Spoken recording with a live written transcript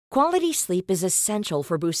Quality sleep is essential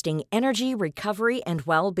for boosting energy, recovery, and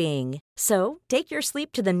well-being. So, take your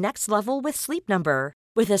sleep to the next level with Sleep Number.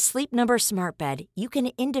 With a Sleep Number smart bed, you can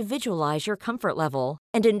individualize your comfort level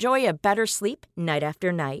and enjoy a better sleep night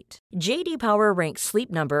after night. J.D. Power ranks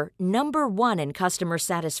Sleep Number number one in customer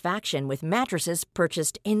satisfaction with mattresses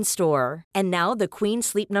purchased in-store. And now the Queen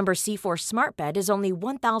Sleep Number C4 smart bed is only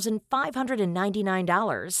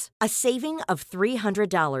 $1,599, a saving of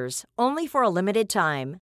 $300, only for a limited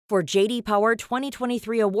time. For J.D. Power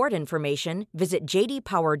 2023 award information, visit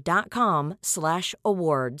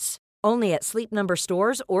jdpower.com/awards. Only at Sleep Number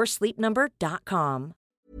stores or sleepnumber.com.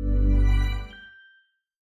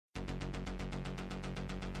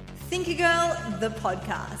 Thinker Girl, the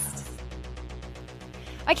podcast.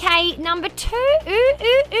 Okay, number 2.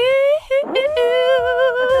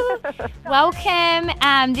 Welcome.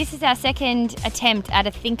 This is our second attempt at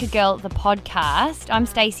a Thinker Girl, the podcast. I'm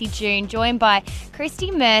Stacey June, joined by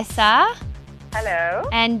Christy Mercer. Hello.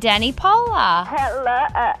 And Danny Polar.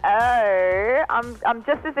 Hello. I'm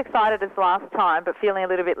just as excited as last time, but feeling a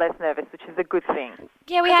little bit less nervous, which is a good thing.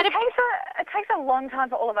 Yeah, it takes a long time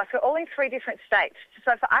for all of us. We're all in 3 different states.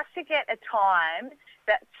 So for us to get a time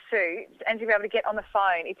that suits and to be able to get on the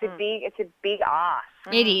phone, it's a big ask.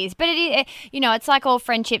 It is, but it is, it's like all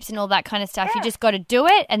friendships and all that kind of stuff. Yeah. You just got to do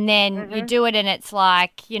it, and then you do it, and it's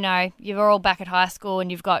like, you're all back at high school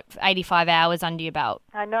and you've got 85 hours under your belt.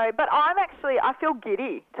 I know, but I feel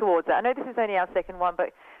giddy towards it. I know this is only our second one,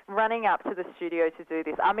 but running up to the studio to do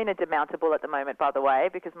this, I'm in a demountable at the moment, by the way,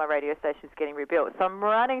 because my radio station's getting rebuilt. So I'm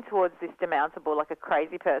running towards this demountable like a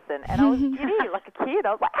crazy person, and I was giddy like a kid.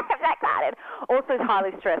 I was like, I'm so excited. Also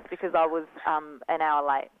highly stressed because I was an hour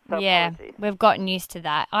late. So yeah, apologies. We've gotten used to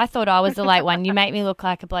that. I thought I was the late one. You make me look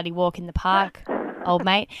like a bloody walk in the park, old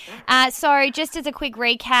mate. So just as a quick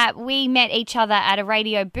recap, we met each other at a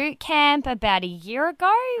radio boot camp about a year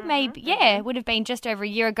ago, maybe. Yeah, it would have been just over a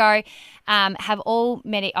year ago. I've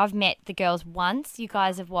met the girls once. You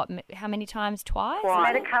guys have how many times? Twice?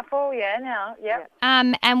 Met a couple, now. Yep.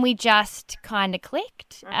 And we just kind of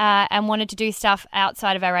clicked and wanted to do stuff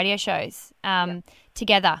outside of our radio shows.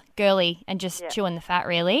 Together, girly, and just chewing the fat,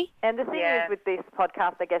 really. And the thing is with this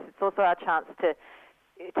podcast, I guess it's also our chance to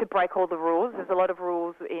break all the rules. There's a lot of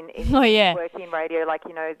rules in working in radio, like,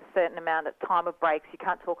 a certain amount of time of breaks. You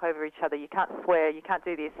can't talk over each other. You can't swear. You can't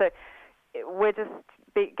do this. So we're just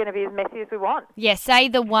going to be as messy as we want. Yeah, say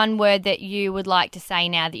the one word that you would like to say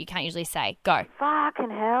now that you can't usually say. Go.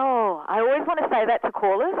 Fucking hell. I always want to say that to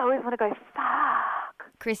callers. I always want to go, fuck.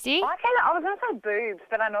 Christy? I was going to say boobs,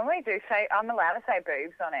 but I normally do say, I'm allowed to say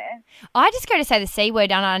boobs on air. I just go to say the C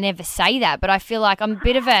word and I never say that, but I feel like I'm a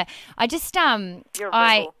bit of a, You're a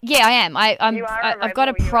rebel. Yeah, I am. I've got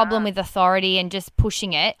a rebel, problem with authority and just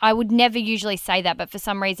pushing it. I would never usually say that, but for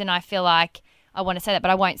some reason I feel like I want to say that,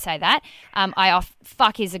 but I won't say that.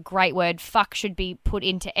 Fuck is a great word. Fuck should be put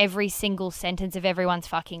into every single sentence of everyone's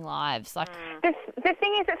fucking lives. Like, the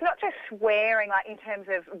thing is, it's not just swearing, like in terms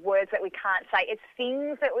of words that we can't say. It's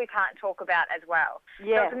things that we can't talk about as well.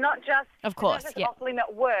 Yeah. So it's not just, of course, it's not just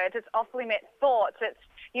off-limit words. It's off-limit thoughts. It's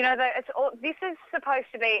this is supposed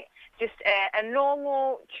to be just a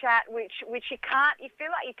normal chat, which you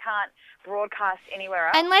feel like you can't broadcast anywhere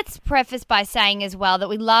else. And let's preface by saying as well that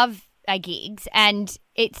we love our gigs, and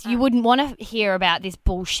you wouldn't want to hear about this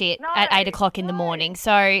bullshit at 8 o'clock in the morning.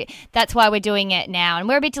 So that's why we're doing it now, and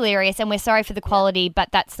we're a bit delirious, and we're sorry for the quality, but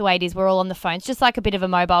that's the way it is. We're all on the phones, just like a bit of a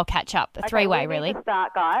mobile catch up, a three-way, we really. Need to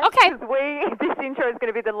start, guys. Okay. This intro is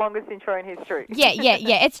going to be the longest intro in history. Yeah.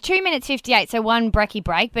 It's 2 minutes 58, so one brekkie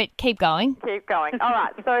break, but keep going. Keep going. All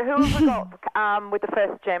right. So who have we got with the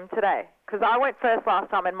first gem today? Because I went first last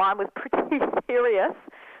time, and mine was pretty serious.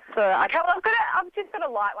 So okay, well, I've just got a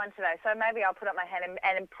light one today, so maybe I'll put up my hand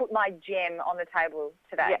and put my gem on the table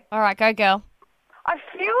today. Yeah. All right, go girl. I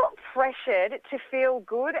feel pressured to feel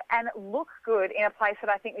good and look good in a place that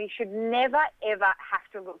I think we should never, ever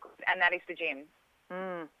have to look good, and that is the gym.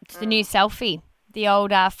 It's the new selfie, the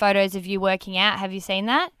old photos of you working out. Have you seen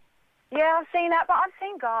that? Yeah, I've seen that, but I've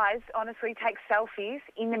seen guys, honestly, take selfies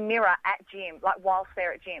in the mirror at gym, like whilst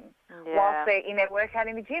they're at gym, whilst they're in their workout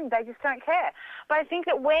in the gym. They just don't care. But I think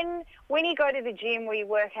that when you go to the gym where you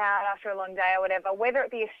work out after a long day or whatever, whether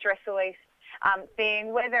it be a stress release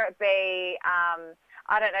thing, whether it be,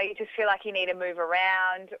 I don't know, you just feel like you need to move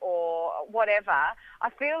around or whatever, I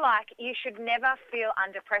feel like you should never feel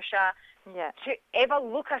under pressure to ever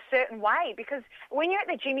look a certain way, because when you're at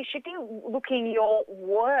the gym, you should be looking your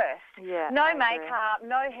worst. Yeah, no makeup,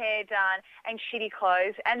 no hair done, and shitty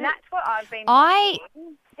clothes. And that's what I've been I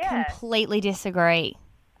thinking. completely disagree.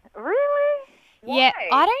 Really? Why? Yeah,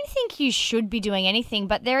 I don't think you should be doing anything,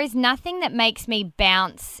 but there is nothing that makes me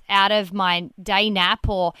bounce out of my day nap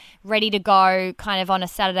or ready to go kind of on a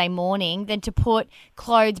Saturday morning than to put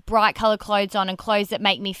clothes, bright colour clothes on and clothes that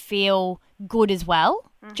make me feel good as well,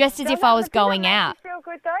 just as if I was going out. Do you feel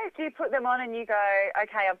good though? Do you put them on and you go,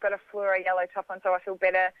 okay, I've got a fluoro yellow top on so I feel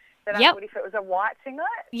better than I would if it was a white singlet?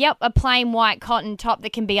 Yep, a plain white cotton top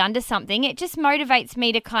that can be under something. It just motivates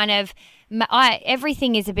me to kind of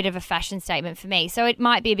everything is a bit of a fashion statement for me, so it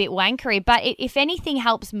might be a bit wankery, but if anything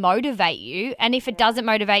helps motivate you, and if it doesn't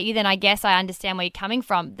motivate you, then I guess I understand where you're coming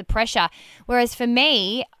from, the pressure. Whereas for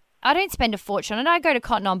me, I don't spend a fortune on it. I go to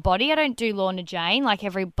Cotton On Body. I don't do Lorna Jane like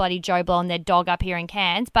every bloody Joe Blow and their dog up here in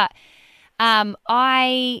Cairns, but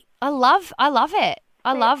I love it.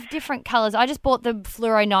 I love different colours. I just bought the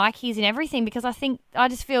fluoro Nikes and everything because I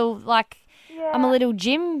just feel like I'm a little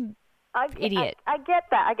gym idiot. I get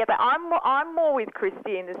that. I'm more with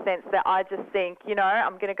Christy in the sense that I just think,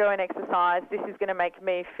 I'm going to go and exercise. This is going to make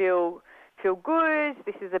me feel good.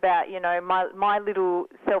 This is about, my little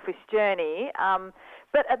selfish journey.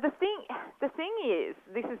 But the thing is,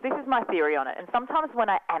 this is my theory on it. And sometimes when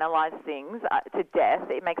I analyse things to death,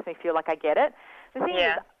 it makes me feel like I get it. The thing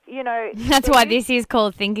is, that's why this is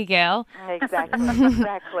called Think a Girl.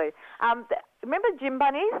 Exactly. Remember gym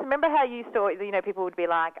bunnies? Remember how you saw, people would be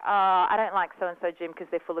like, I don't like so-and-so gym because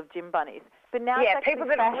they're full of gym bunnies. But now it's people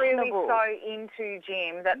that are really so into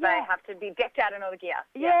gym that they have to be decked out in all the gear.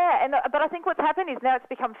 Yeah, but I think what's happened is now it's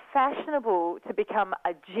become fashionable to become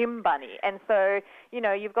a gym bunny. And so,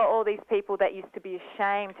 you've got all these people that used to be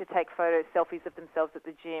ashamed to take selfies of themselves at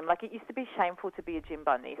the gym. Like, it used to be shameful to be a gym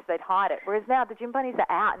bunny, so they'd hide it. Whereas now the gym bunnies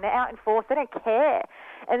are out, and they're out in force. They don't care.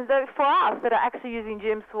 And so for us that are actually using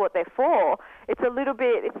gyms for what they're for, it's a little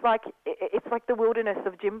bit, it's like the wilderness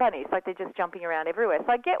of gym bunnies. Like, they're just jumping around everywhere.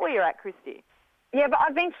 So I get where you're at, Christy. Yeah, but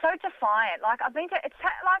I've been so defiant. Like, I've been going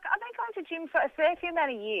to gym for a fair few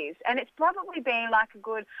amount of years, and it's probably been like a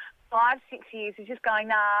good 5-6 years of just going,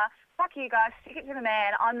 nah, fuck you guys, stick it to the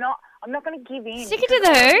man. I'm not going to give in. Stick it to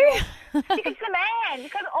the who? Stick it to the man,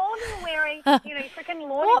 because all of them are wearing, freaking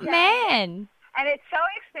Lorna What Jane. Man? And it's so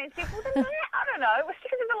expensive. Well, the man, I don't know. We'll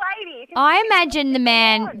stick it to the lady. I imagine the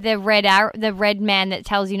man, the red man that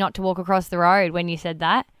tells you not to walk across the road when you said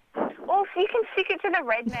that. Well, you can stick it to the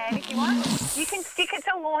red man if you want. You can stick it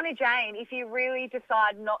to Lorna Jane if you really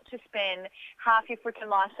decide not to spend half your freaking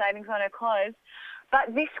life savings on her clothes.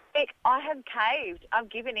 But this week, I have caved. I've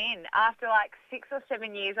given in. After like 6 or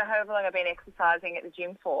 7 years, or however long I've been exercising at the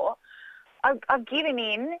gym for, I've given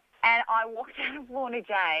in. And I walked out of Lorna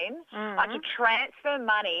Jane. I could transfer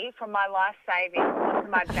money from my life savings onto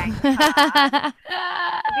my bank card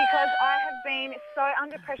because I have been so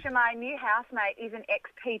under pressure. My new housemate is an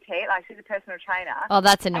ex-PT, like she's a personal trainer. Oh,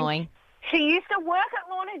 that's annoying. She used to work at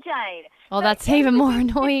Lorna Jane. Oh, that's even more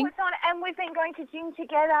annoying. And we've been going to gym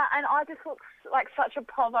together, and I just look like such a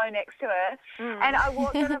povo next to her. And I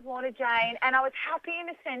walked out of Lorna Jane, and I was happy in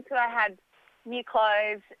the sense that I had new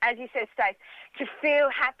clothes, as you said, Stace, to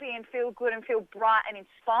feel happy and feel good and feel bright and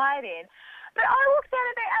inspired in. But I walked out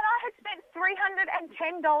of there and I had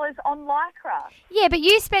spent $310 on Lycra. Yeah, but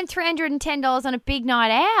you spent $310 on a big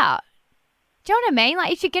night out. Do you know what I mean?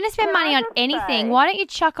 Like, if you're going to spend money on anything, why don't you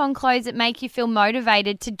chuck on clothes that make you feel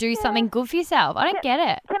motivated to do something good for yourself? I don't get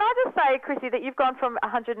it. Can I just say, Chrissy, that you've gone from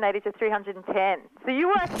 180 to 310. So you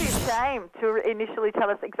were actually ashamed to initially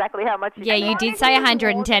tell us exactly how much you Yeah, you did say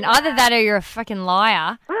 110. Either that or you're a fucking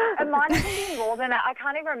liar. And mine is even more than that. I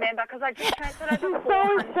can't even remember because I just transferred over 400.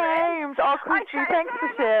 So ashamed. Oh, Chrissy, thanks for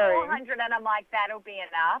sharing. 400 and I'm like, that'll be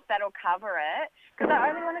enough. That'll cover it. Because I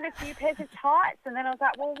only wanted a few pairs of tights. And then I was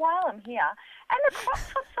like, well, while I'm here. And the crop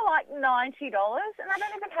tops are like $90 and I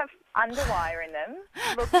don't even have underwire in them.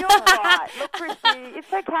 Look, you're right. Look, Chrissy,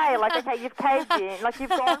 it's okay. Like, okay, you've caved in. Like,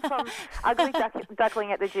 you've gone from ugly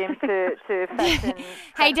duckling at the gym to fashion.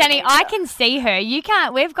 Hey, Danny, I can see her. You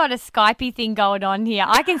can't. We've got a Skypey thing going on here.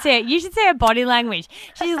 I can see it. You should see her body language.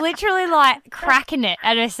 She's literally like cracking it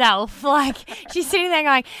at herself. Like, she's sitting there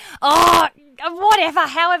going, oh, whatever,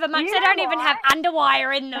 however much. They don't even have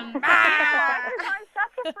underwire in them. I'm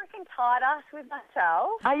such a freaking tight ass with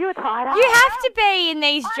myself. Are you a tight ass? You have to be in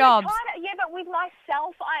these jobs. Yeah, but with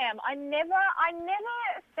myself, I am. I never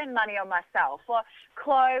spend money on myself or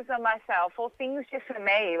clothes on myself or things just for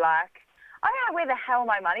me. Like, I don't know where the hell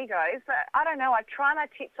my money goes, but I don't know. I try my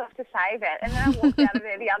tits off to save it, and then I walked out of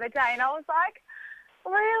there the other day, and I was like,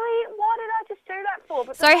 really? Why did I just do that for?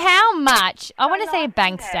 But so how much? I want to see a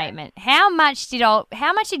bank statement. How much did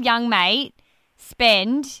young mate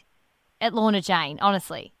spend at Lorna Jane?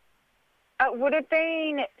 Honestly, it would have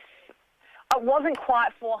been. It wasn't quite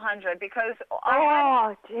 400 because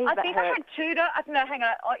I think I had $2. No, hang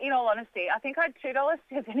on. In all honesty, I think I had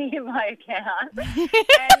 $2.70 in my account,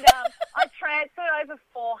 and I transferred over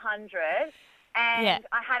 400, and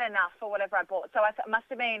I had enough for whatever I bought. So it must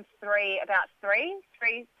have been about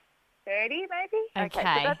 330 maybe. Okay,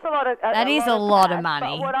 so that's a lot of. That is a lot of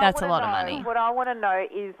money. That's a lot of money. What I want to know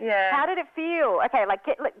is how did it feel? Okay,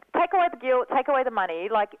 take away the guilt, take away the money.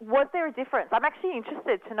 Like, was there a difference? I'm actually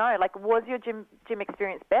interested to know. Like, was your gym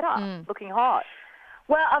experience better? Looking hot?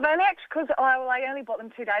 Well, I've only because I only bought them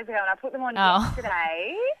 2 days ago, and I put them on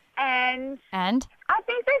yesterday. And I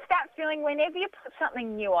think there's that feeling whenever you put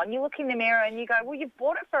something new on, you look in the mirror and you go, well, you've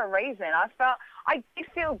bought it for a reason. I did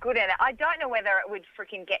feel good in it. I don't know whether it would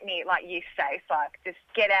freaking get me, like you say, like just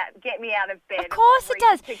get me out of bed. Of course it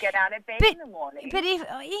does. To get out of bed in the morning. But it's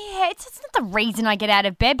not the reason I get out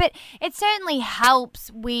of bed, but it certainly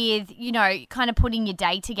helps with, kind of putting your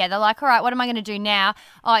day together. Like, all right, what am I going to do now?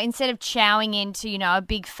 Oh, instead of chowing into, a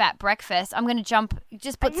big fat breakfast, I'm going to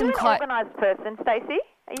put some clothes. Are you an organised person, Stacey?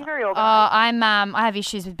 Are you very organised? I have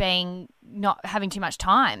issues with not having too much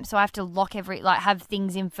time, so I have to have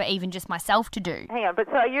things in for even just myself to do. Hang on, but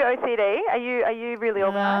so are you OCD? Are you really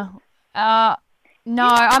organised? No,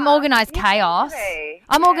 I'm organised chaos.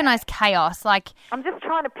 I'm organised chaos. Like, I'm just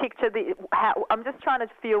trying to picture I'm just trying to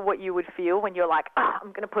feel what you would feel when you're like, I'm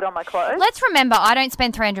going to put on my clothes. Let's remember, I don't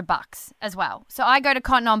spend $300 as well. So I go to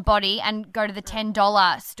Cotton On Body and go to the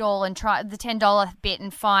 $10 stall and try the $10 bit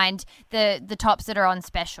and find the tops that are on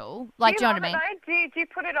special. Like, do you know what I mean? Do you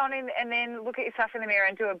put it on and then look at yourself in the mirror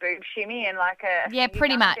and do a boob shimmy and like a? Yeah,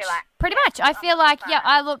 pretty much. Pretty much. I feel like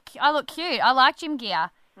I look cute. I like gym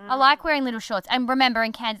gear. I like wearing little shorts. And remember,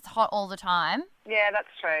 in Cairns, it's hot all the time. Yeah, that's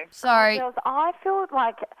true. So I feel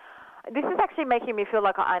like this is actually making me feel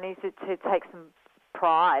like I need to take some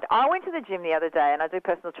pride. I went to the gym the other day, and I do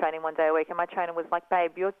personal training 1 day a week, and my trainer was like,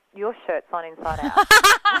 babe, your shirt's on inside out.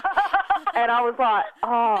 And I was like,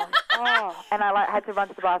 oh. And I had to run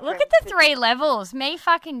to the bathroom. Look at the 3 levels. Me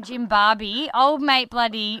fucking Jim Barbie, old mate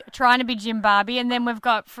bloody trying to be Jim Barbie, and then we've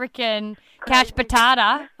got freaking Couch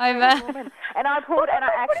Patata over. And I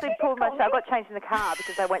actually pulled my shirt. I got changed in the car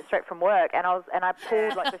because I went straight from work, and I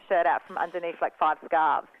pulled like the shirt out from underneath like 5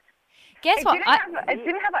 scarves. Guess what? It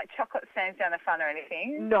didn't have like chocolate stains down the front or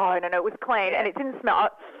anything. No, it was clean, and it didn't smell.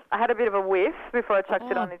 I had a bit of a whiff before I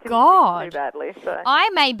chucked it on. It didn't God. too badly. So. I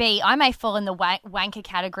may fall in the wanker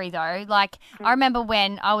category though. Like, I remember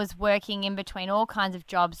when I was working in between all kinds of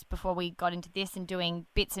jobs before we got into this and doing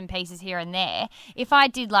bits and pieces here and there. If I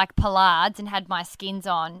did like Pollards and had my skins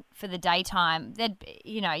on for the daytime,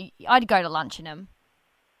 I'd go to lunch in them.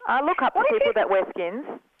 I look up to people that wear skins.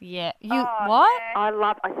 Yeah. What? Yeah. I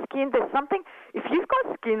love a skin. There's something. If you've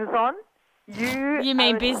got skins on, you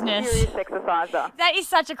mean are business. A serious exerciser. That is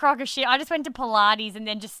such a crock of shit. I just went to Pilates and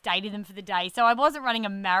then just stayed in them for the day, so I wasn't running a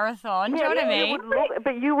marathon. Do you know what I mean?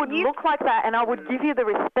 You would look like that, and I would give you the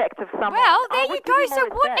respect of someone. Well, there you go. So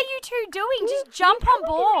what are you two doing? Just jump on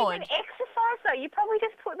board. Didn't even exercise though. You probably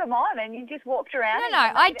just put them on and you just walked around. No,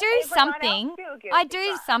 I do something. I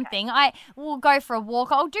do something. I will go for a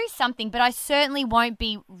walk. I'll do something, but I certainly won't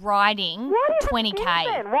be riding 20K.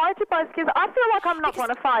 Why did you buy skins? I feel like I'm not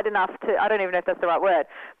bona fide enough to. I don't even know if that's the right word,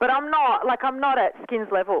 but I'm not at skins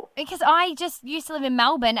level. Because I just used to live in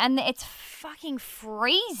Melbourne and it's fucking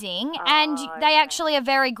freezing, and they actually are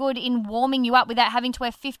very good in warming you up without having to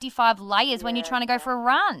wear 55 layers when you're trying to go for a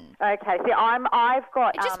run. Okay, see, I've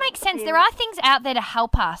got. It just makes sense. There are things out there to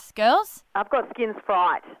help us, girls. I've got skins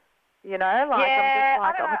fright. I'm just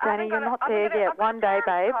like, Danny, you're not there yet. One day,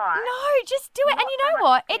 babe. No, just do it. And you know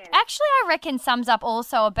what? It actually, I reckon, sums up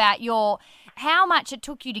also about how much it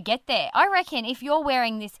took you to get there. I reckon if you're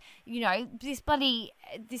wearing this, this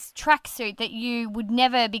tracksuit that you would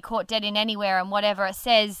never be caught dead in anywhere and whatever, it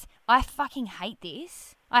says, I fucking hate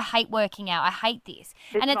this. I hate working out. I hate this.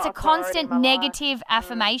 And it's a constant negative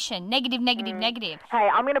affirmation. Negative. Hey,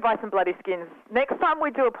 I'm going to buy some bloody skins. Next time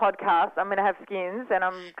we do a podcast, I'm going to have skins and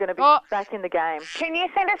I'm going to be back in the game. Can you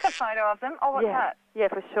send us a photo of them? Oh, what's that? Yeah,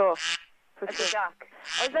 for sure. It's a duck.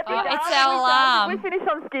 Oh, is that the it's our alarm. Did we finish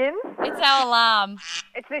on skins? It's our alarm.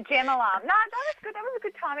 It's the gem alarm. No, that was good. That was a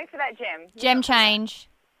good timing for that gem. Gem change.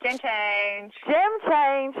 Gem change. Gem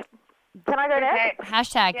change. Can I go next?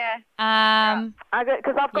 Hashtag. Yeah.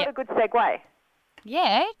 Because I've got a good segue.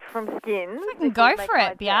 Yeah. From skins. We can go for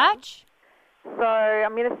it, biatch. So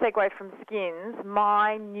I'm going to segue from skins.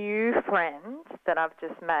 My new friend that I've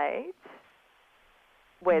just made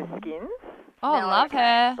wears skins. Oh, now, love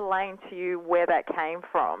her. Explain to you where that came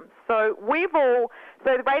from. So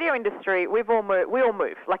the radio industry, we all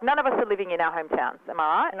move. Like, none of us are living in our hometowns. Am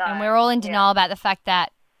I right? No. And we're all in denial about the fact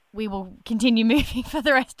that we will continue moving for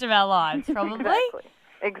the rest of our lives, probably.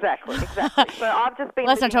 Exactly. So I've just been...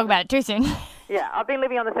 Let's not talk about it too soon. Yeah, I've been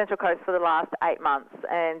living on the Central Coast for the last 8 months,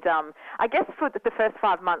 and I guess for the first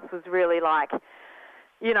 5 months was really like,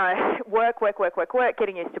 you know, work,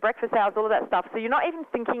 getting used to breakfast hours, all of that stuff. So you're not even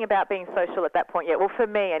thinking about being social at that point yet. Well, for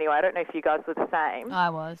me anyway. I don't know if you guys were the same. I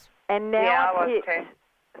was. And now I was too.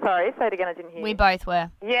 Sorry, say it again, I didn't hear We you. both were.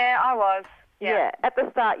 Yeah, I was. Yeah, at the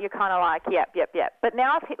start you're kind of like, yep. But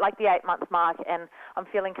now I've hit like the 8 months mark and I'm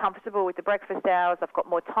feeling comfortable with the breakfast hours. I've got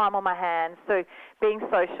more time on my hands. So being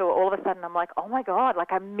social, all of a sudden I'm like, oh my God,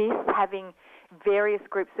 like I miss having various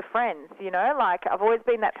groups of friends, you know? Like I've always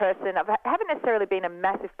been that person. I haven't necessarily been a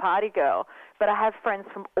massive party girl, but I have friends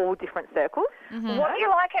from all different circles. Mm-hmm. What do you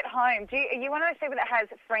like at home? Are you one of those people that has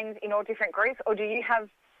friends in all different groups, or do you have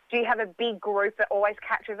a big group that always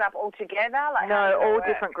catches up all together? Like, no, all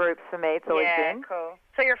different groups for me. It's always been. Yeah, cool.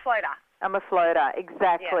 So you're a floater? I'm a floater,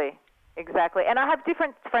 exactly. Yeah. Exactly. And I have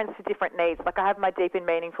different friends for different needs. Like I have my deep and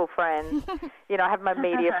meaningful friends. You know, I have my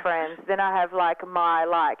media friends. Then I have like my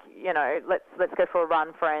you know, let's go for a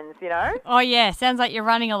run friends, you know? Oh, yeah. Sounds like you're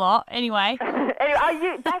running a lot. Anyway.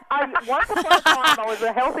 Anyway, once upon a time I was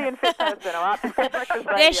a healthy and fit person, all right? Before breakfast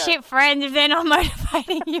radio. They're shit friends if they're not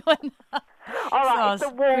motivating you enough. All right, it's a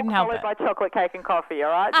walk couldn't help followed it. by chocolate cake and coffee,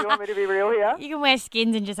 all right? Do you want me to be real here? You can wear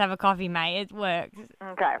skins and just have a coffee, mate. It works.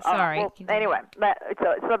 Okay. Sorry. Well, anyway,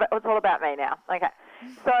 it's all about me now. Okay.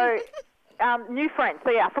 So, new friends.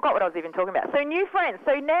 So, yeah, I forgot what I was even talking about. So, new friends.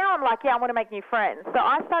 So, now I'm like, I want to make new friends. So,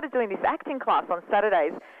 I started doing this acting class on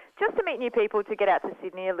Saturdays just to meet new people, to get out to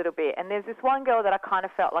Sydney a little bit. And there's this one girl that I kind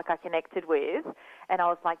of felt like I connected with. And I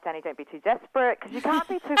was like, Danny, don't be too desperate, because you can't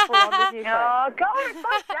be too full on with new friends. Oh, God, it's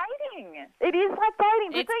like dating. It is like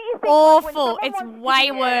dating. It's don't you think awful. When It's someone wants way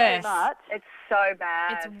to be worse. so much, It's so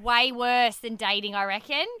bad. It's way worse than dating, I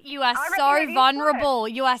reckon. You are I reckon so it is vulnerable.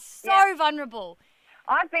 You are so Yeah. vulnerable.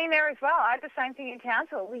 I've been there as well. I had the same thing in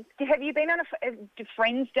council. Have you been on a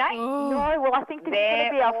friend's date? Oh. No, well, I think this is going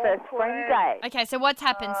to be our first friend date. Okay, so what's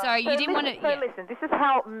happened? So you didn't want to... So listen, this is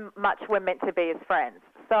how much we're meant to be as friends.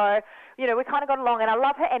 So, you know, we kind of got along, and I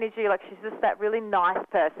love her energy. Like, she's just that really nice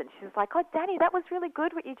person. She's like, oh, Danny, that was really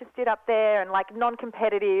good what you just did up there, and, like,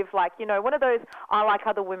 non-competitive, like, you know, one of those I like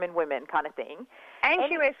other women kind of thing. And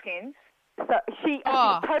she wears skins. So she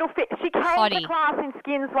total fit. She came Hottie. to class in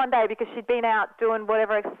skins one day because she'd been out doing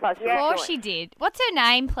whatever exercise she Of was course doing. she did. What's her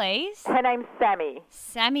name, please? Her name's Sammy.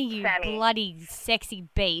 Sammy, you Sammy. bloody sexy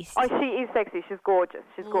beast. Oh, she is sexy. She's gorgeous.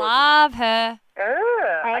 She's gorgeous. Love her.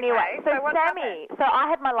 Ugh, Anyway, okay. so what's Sammy, happened? so I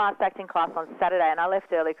had my last acting class on Saturday, and I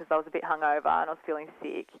left early because I was a bit hungover and I was feeling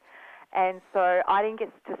sick. And so I didn't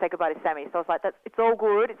get to say goodbye to Sammy. So I was like, it's all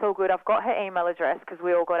good. I've got her email address because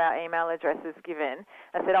we all got our email addresses given.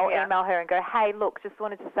 I said, I'll email her and go, hey, look, just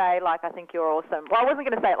wanted to say, like, I think you're awesome. Well, I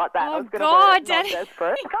wasn't going to say it like that. I Oh, was going God, to say it Danny.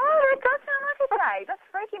 desperate. God, it does sound like a date. That's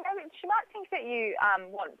freaking. Maybe she might think that you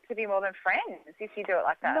want to be more than friends if you do it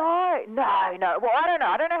like that. No. Well, I don't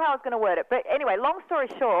know. I don't know how I was going to word it. But anyway, long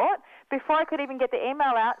story short, before I could even get the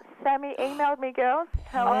email out, Sammy emailed me, girls.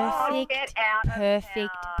 Hello. Oh, get out of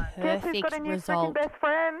Perfect Guess who's got a new freaking result. best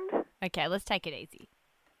friend? Okay, let's take it easy.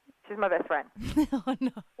 She's my best friend. Oh,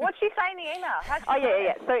 no. What'd she say in the email? How'd she Oh, say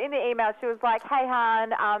yeah. it? So in the email, she was like, hey,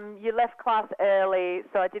 hon, you left class early,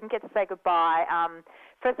 so I didn't get to say goodbye.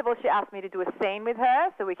 First of all, she asked me to do a scene with her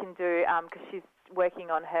so we can do, because she's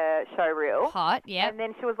working on her show reel. Hot, yeah. And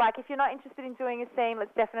then she was like, if you're not interested in doing a scene,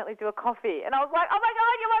 let's definitely do a coffee. And I was like, oh, my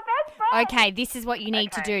God, you're my best friend. Okay, this is what you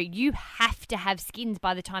need to do. You have to have skins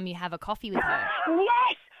by the time you have a coffee with her.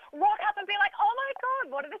 Yes! Walk up and be like, oh, my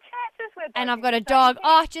God, what are the chances we're both And I've in got the a same dog. thing?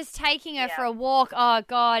 Oh, just taking her Yeah. for a walk. Oh,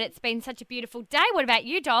 God, it's been such a beautiful day. What about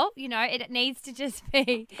you, doll? You know, it needs to just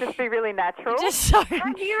be Just be really natural. just so,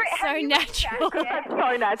 Have you so written natural. back yet? That's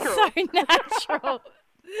so natural. So natural.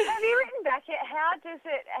 Have you written back yet?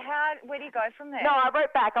 Where do you go from there? No, I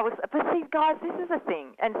wrote back. But see, guys, this is the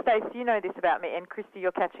thing. And Stacey, you know this about me, and Christy,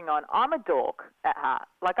 you're catching on. I'm a dork at heart.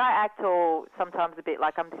 Like, I act all sometimes a bit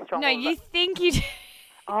like I'm this strong. No, you think you do.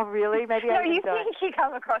 Oh, really? Maybe No, I you don't. think you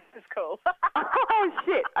come across as cool. Oh,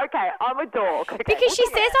 shit. Okay, I'm a dork. Okay. Because she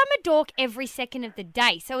says I'm a dork every second of the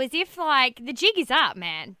day. So as if, like, the jig is up,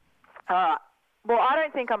 man. Well, I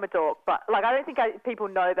don't think I'm a dork, but, like, I don't think people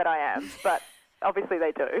know that I am, but obviously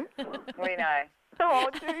they do. We know. Oh,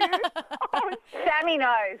 do you? Oh, Sammy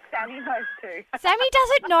knows. Sammy knows too. Sammy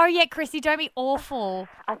doesn't know yet, Chrissy. Don't be awful.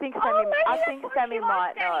 I think Oh, Sammy, maybe I that's think why Sammy she might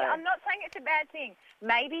likes Sammy. know. I'm not saying it's a bad thing.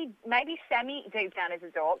 Maybe Sammy deep down is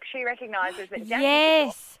a dork. She recognises that Danny's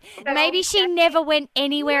Yes. a dork. Maybe she never went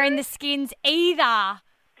anywhere in the skins either.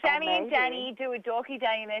 Sammy and Danny do a dorky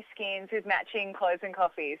day in their skins with matching clothes and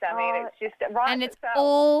coffees. I mean, it's just right. And it's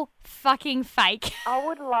all fucking fake. I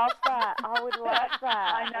would love that.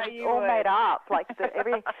 I know you all would. made up, like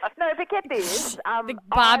everything. No, but get this. The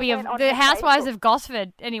Barbie of the Housewives of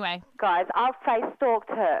Gosford. Anyway, guys, I've face stalked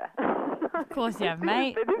her. Of course you have,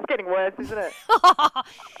 mate. This is getting worse, isn't it?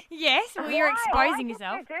 Yes, well, you're exposing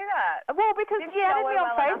yourself. Why did you do that? Well, because Did she you added know me her on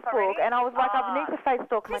well enough Facebook, already? and I was like, I need to face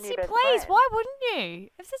stalk my new Chrissy, best please, friend. why wouldn't you?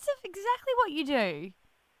 If this is exactly what you do.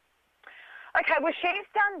 Okay, well, she's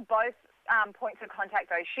done both points of contact,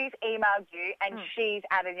 though. She's emailed you and she's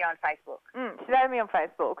added you on Facebook. She added me on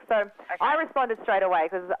Facebook, so I responded straight away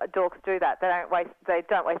because dorks do that. They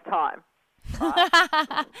don't waste time. Right?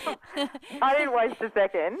 I didn't waste a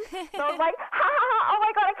second. So I was like, ha ha ha, oh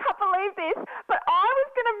my God, I can't believe this. But I was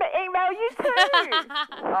going to email you too.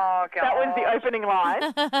 Oh, God. That was the opening line.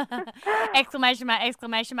 Exclamation mark,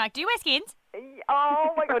 exclamation mark. Do you wear skins? Oh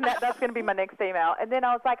my God, that's going to be my next email. And then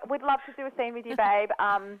I was like, we'd love to do a scene with you, babe.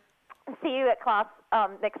 See you at class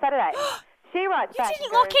next Saturday. She writes back. You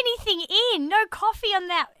didn't lock anything in. No coffee on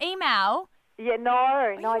that email. Yeah,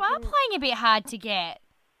 no. You are playing a bit hard to get.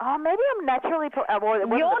 Oh, maybe I'm naturally... You're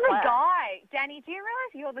the guy. Danny, do you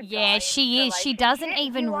realise you're the guy? Yeah, she is. She doesn't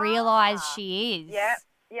even realise she is.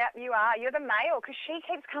 Yep, you are. You're the male because she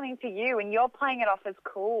keeps coming to you and you're playing it off as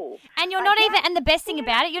cool. And you're not even... And the best thing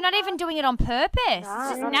about it, you're not even doing it on purpose. It's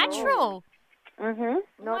just natural. Mm-hmm.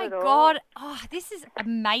 Oh, my God. Oh, this is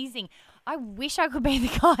amazing. I wish I could be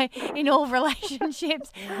the guy in all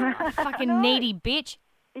relationships. Fucking needy bitch.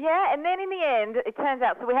 Yeah, and then in the end, it turns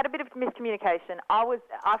out, so we had a bit of miscommunication.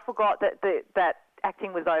 I forgot that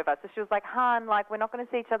acting was over. So she was like, "Hun, like, we're not going to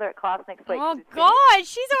see each other at class next week." Oh, God.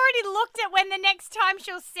 She's already looked at when the next time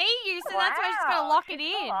she'll see you, so that's why she's going to lock it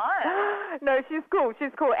in. No, she's cool.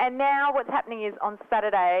 She's cool. And now what's happening is on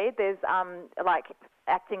Saturday, there's, like,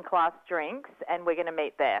 acting class drinks, and we're going to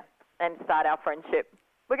meet there and start our friendship.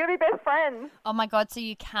 We're going to be best friends. Oh, my God, so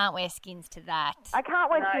you can't wear skins to that. I can't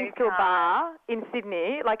wear skins to a bar in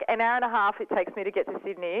Sydney. Like, an hour and a half it takes me to get to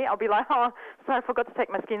Sydney. I'll be like, oh, sorry, I forgot to take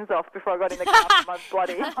my skins off before I got in the car for my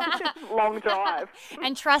bloody long drive.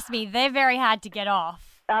 And trust me, they're very hard to get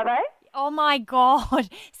off. Are they? Oh, my God.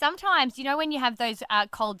 Sometimes, you know when you have those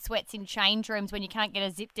cold sweats in change rooms when you can't get a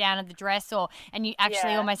zip down of the dress and you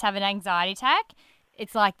actually almost have an anxiety attack?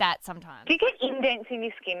 It's like that sometimes. Do you get indents in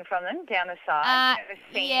your skin from them down the side?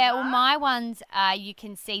 Yeah, well, my ones, you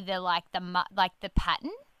can see the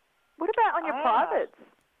pattern. What about on your privates?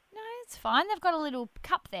 No, it's fine. They've got a little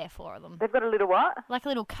cup there for them. They've got a little what? Like a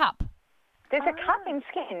little cup. There's a cup in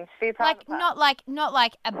skins for your private Not like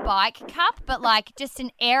a bike cup, but like just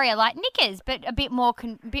an area like knickers, but a bit more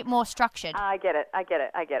structured. I get it. I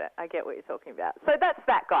get what you're talking about. So that's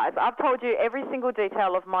that, guys. I've told you every single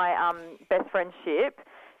detail of my best friendship.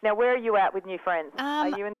 Now, where are you at with new friends? Are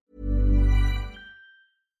you in?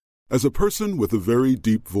 As a person with a very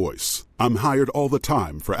deep voice, I'm hired all the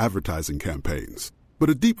time for advertising campaigns. But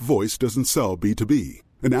a deep voice doesn't sell B2B.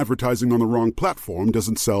 And advertising on the wrong platform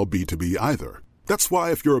doesn't sell B2B either. That's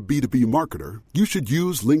why if you're a B2B marketer, you should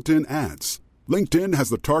use LinkedIn ads. LinkedIn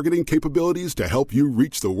has the targeting capabilities to help you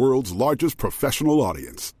reach the world's largest professional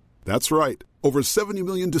audience. That's right. Over 70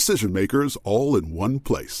 million decision makers all in one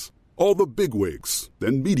place. All the big wigs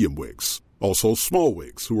and medium wigs. Also small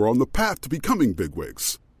wigs who are on the path to becoming big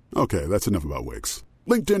wigs. Okay, that's enough about wigs.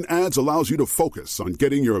 LinkedIn ads allows you to focus on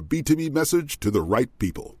getting your B2B message to the right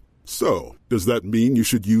people. So, does that mean you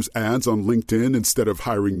should use ads on LinkedIn instead of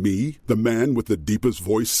hiring me, the man with the deepest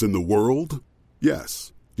voice in the world?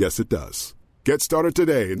 Yes. Yes, it does. Get started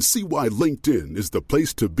today and see why LinkedIn is the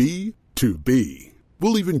place to be to be.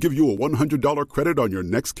 We'll even give you a $100 credit on your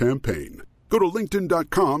next campaign. Go to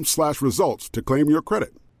linkedin.com/results to claim your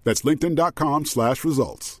credit. That's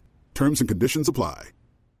linkedin.com/results. Terms and conditions apply.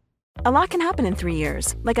 A lot can happen in 3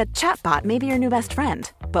 years, like a chatbot may be your new best friend.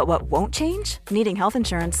 But what won't change? Needing health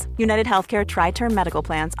insurance. United Healthcare Tri-Term Medical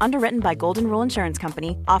Plans, underwritten by Golden Rule Insurance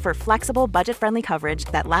Company, offer flexible, budget-friendly coverage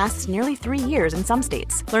that lasts nearly 3 years in some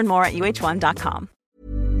states. Learn more at uh1.com.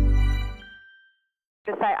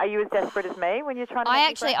 To say, are you as desperate as me when you're trying to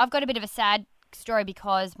I've got a bit of a sad story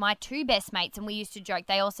because my two best mates, and we used to joke,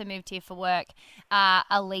 they also moved here for work,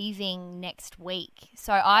 are leaving next week.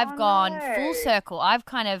 So I've gone full circle. I've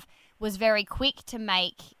kind of was very quick to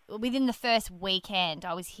make, within the first weekend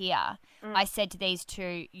I was here, I said to these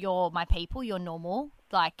two, you're my people, you're normal.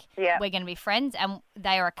 Like, we're going to be friends, and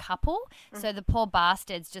they are a couple. So the poor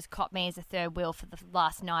bastards just copped me as a third wheel for the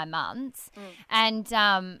last 9 months. And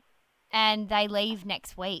they leave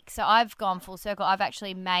next week. So I've gone full circle. I've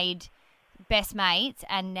actually made best mates,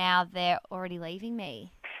 and now they're already leaving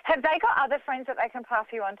me. Have they got other friends that they can pass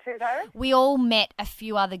you on to, though? We all met a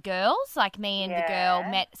few other girls, like me and the girl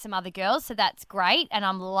Yeah. met some other girls, so that's great, and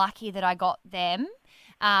I'm lucky that I got them.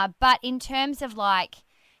 But in terms of like,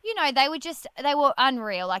 you know, they were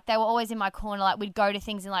unreal. Like, they were always in my corner. Like, we'd go to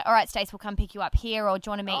things and like, all right, Stace, we'll come pick you up here, or do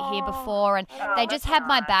you want to meet here before? And they just had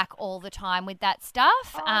my back all the time with that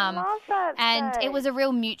stuff. I love that, And Stace. it was a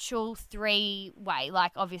real mutual three-way,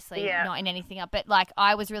 like, obviously not in anything up, but like,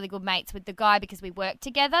 I was really good mates with the guy because we worked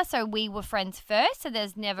together, so we were friends first. So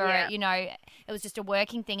there's never, you know, it was just a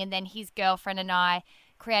working thing. And then his girlfriend and I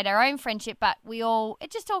create our own friendship, but it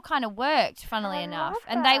just all kind of worked, funnily enough.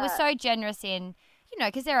 And they were so generous in, you know,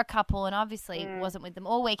 because they're a couple, and obviously wasn't with them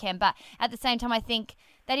all weekend. But at the same time, I think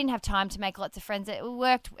they didn't have time to make lots of friends. It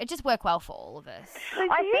just worked well for all of us. So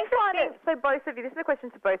do you find it, so both of you, this is a question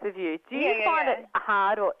to both of you, do you find it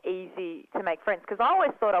hard or easy to make friends? Because I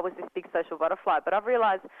always thought I was this big social butterfly, but I've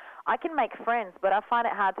realised I can make friends, but I find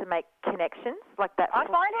it hard to make connections like that. I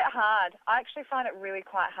find it hard. I actually find it really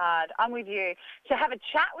quite hard. I'm with you. To have a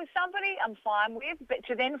chat with somebody, I'm fine with, but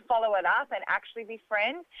to then follow it up and actually be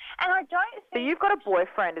friends, and I don't think... So you've got a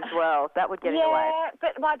boyfriend as well. That would get in the way. Yeah,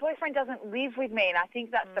 but my boyfriend doesn't live with me, and I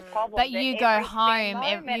think that's the problem. But you go home.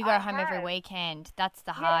 You go home every weekend. That's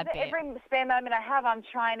the hard bit. Every spare moment I have, I'm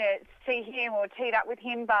trying to see him or teed up with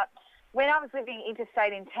him. But when I was living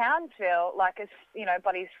interstate in Townsville, like as you know,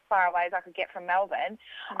 about as far away as I could get from Melbourne,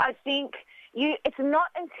 I think it's not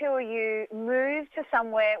until you move to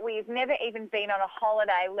somewhere where you've never even been on a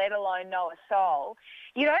holiday, let alone know a soul,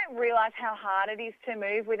 you don't realise how hard it is to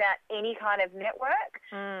move without any kind of network.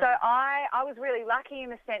 So I was really lucky in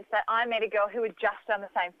the sense that I met a girl who had just done the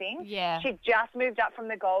same thing. Yeah. She'd just moved up from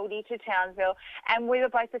the Goldie to Townsville, and we were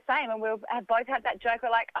both the same, and we both had that joke. We're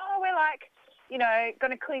like, we're like, you know,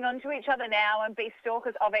 going to cling on to each other now and be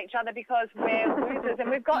stalkers of each other because we're losers and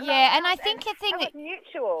we've got and I think the thing that was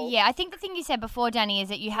mutual. Yeah, I think the thing you said before, Danny, is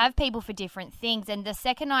that you have people for different things, and the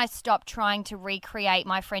second I stopped trying to recreate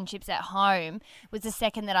my friendships at home was the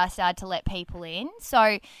second that I started to let people in.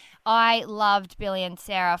 So I loved Billy and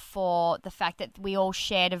Sarah for the fact that we all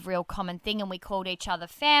shared a real common thing, and we called each other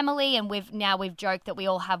family, and we've joked that we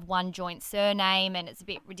all have one joint surname, and it's a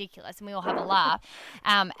bit ridiculous, and we all have a laugh.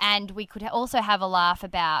 And we could also have a laugh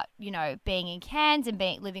about, you know, being in Cairns and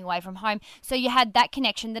living away from home. So you had that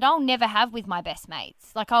connection that I'll never have with my best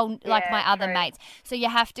mates, like my other mates. So you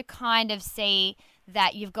have to kind of see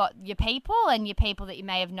that you've got your people and your people that you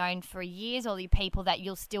may have known for years, or your people that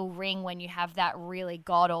you'll still ring when you have that really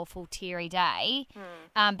god-awful teary day.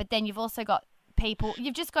 But then you've also got people,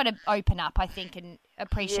 you've just got to open up, I think, and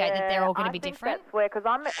appreciate that they're all going to be different. That's where, because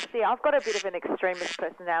I've got a bit of an extremist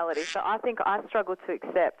personality, so I think I struggle to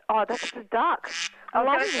accept, that's the duck. I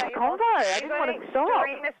love this convo. I didn't want to stop.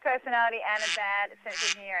 Extremist personality and a bad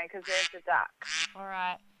sense of hearing because there's the duck. All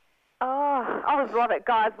right. Oh, I love it.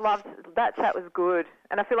 Guys, that chat was good.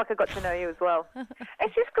 And I feel like I got to know you as well.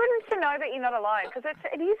 It's just good to know that you're not alone, because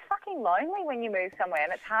it is fucking lonely when you move somewhere,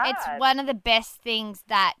 and it's hard. It's one of the best things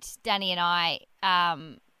that Danny and I,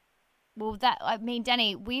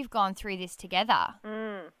 Danny, we've gone through this together.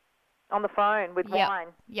 On the phone with wine.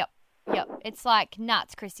 Yep. It's like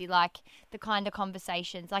nuts, Christy, like the kind of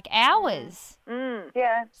conversations, like hours.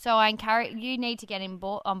 Yeah. So I encourage, you need to get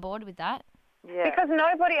on board with that. Yeah. Because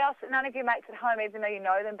nobody else, none of your mates at home, even though you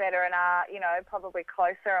know them better and are, you know, probably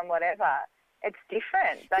closer and whatever, it's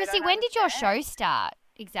different. Chrissy, when did your show start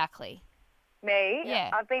exactly? Me?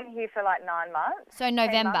 Yeah. I've been here for like 9 months. So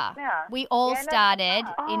November. Months now. We all started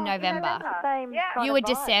in November. Same kind You were of vibe.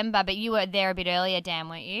 December, but you were there a bit earlier, Dan,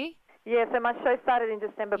 weren't you? Yeah, so my show started in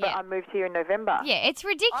December, but I moved here in November. Yeah, it's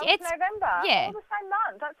ridiculous. It's November. Yeah. All the same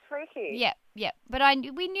month. That's freaky. Yeah. But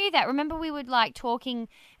we knew that. Remember, we would like talking,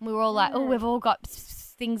 and we were all like, we've all got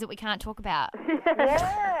things that we can't talk about.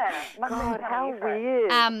 Yeah. God, how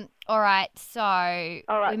weird. All right, so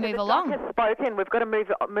we move along. The duck has spoken. We've got to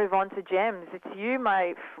move on to gems. It's you,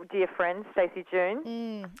 my dear friend, Stacey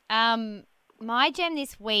June. My gem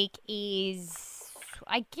this week is,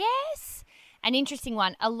 I guess, an interesting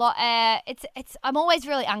one. I'm always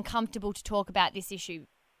really uncomfortable to talk about this issue,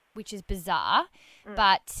 which is bizarre,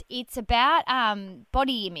 but it's about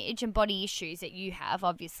body image and body issues that you have,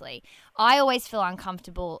 obviously. I always feel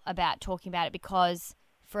uncomfortable about talking about it because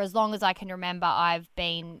for as long as I can remember, I've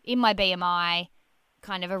been in my BMI,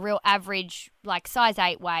 kind of a real average, like size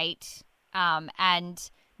 8 weight,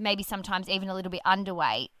 and maybe sometimes even a little bit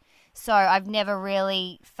underweight. So I've never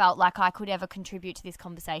really felt like I could ever contribute to this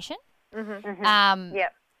conversation.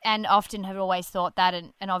 And often have always thought that,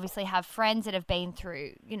 and obviously have friends that have been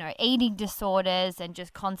through, you know, eating disorders and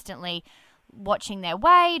just constantly watching their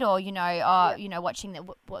weight or, watching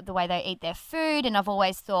the way they eat their food. And I've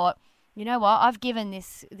always thought, you know what, I've given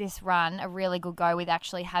this run a really good go with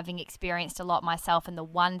actually having experienced a lot myself. And the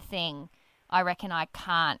one thing I reckon I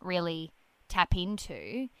can't really tap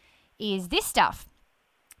into is this stuff.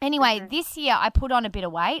 Anyway, this year I put on a bit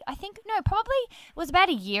of weight. I think, probably it was about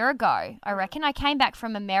a year ago, I reckon. I came back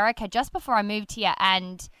from America just before I moved here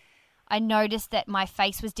and I noticed that my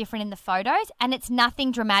face was different in the photos and it's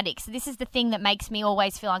nothing dramatic. So this is the thing that makes me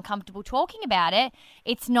always feel uncomfortable talking about it.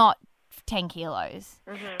 It's not 10 kilos.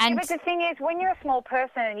 And but the thing is, when you're a small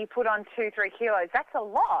person and you put on 2-3 kilos, that's a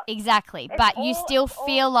lot. Exactly. But you still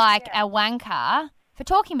feel like a wanker for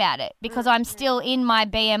talking about it because I'm still in my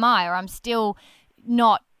BMI or I'm still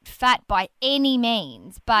not fat by any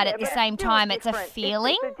means, but at the same time it's a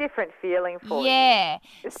feeling. It's a different feeling for you.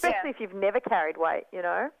 Especially if you've never carried weight,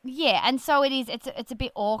 Yeah, and so it is. It's a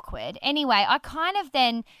bit awkward. Anyway, I kind of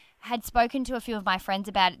then had spoken to a few of my friends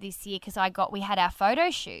about it this year because we had our photo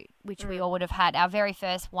shoot, which we all would have had, our very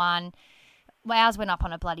first one. Ours went up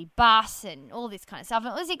on a bloody bus and all this kind of stuff.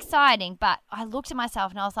 And it was exciting, but I looked at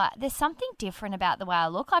myself and I was like, there's something different about the way I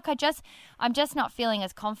look. Like I'm just not feeling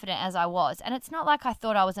as confident as I was. And it's not like I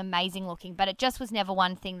thought I was amazing looking, but it just was never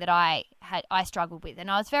one thing that I struggled with.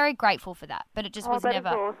 And I was very grateful for that, but it just was never.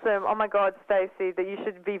 That is awesome. Oh my God, Stacey, that you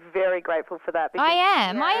should be very grateful for that. I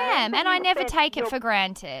am. And I never take it for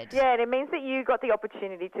granted. Yeah, and it means that you got the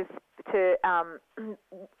opportunity to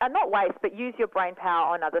not waste, but use your brain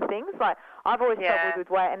power on other things. Like, I've always struggled with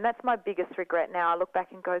weight, and that's my biggest regret now. I look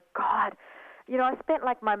back and go, God, I spent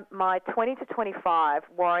like my 20 to 25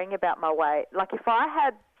 worrying about my weight. Like, if I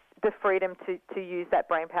had the freedom to use that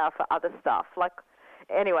brain power for other stuff, like,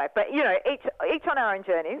 anyway, but, each on our own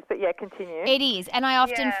journeys, but yeah, continue. It is, and I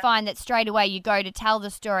often find that straight away you go to tell the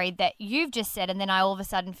story that you've just said, and then I all of a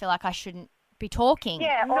sudden feel like I shouldn't be talking.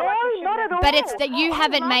 Yeah, no, not at all. But it's that you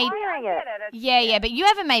haven't made. Yeah, but you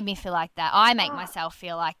haven't made me feel like that. I make myself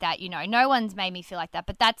feel like that. No one's made me feel like that.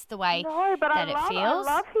 But that's the way that it feels.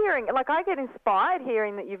 I love hearing. Like, I get inspired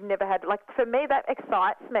hearing that you've never had. Like, for me, that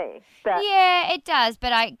excites me. Yeah, it does.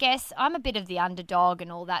 But I guess I'm a bit of the underdog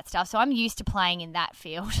and all that stuff, so I'm used to playing in that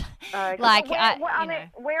field. Okay. Like,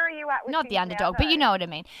 where are you at with not the underdog, but you know what I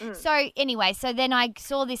mean. So anyway, then I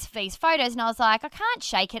saw these photos and I was like, I can't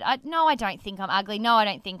shake it. No, I don't think I'm ugly. No, I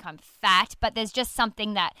don't think I'm fat. But there's just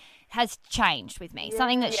something that has changed with me,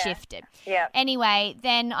 something that shifted. Yeah. Anyway,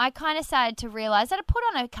 then I kind of started to realise that I put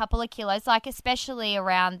on a couple of kilos, like especially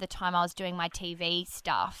around the time I was doing my TV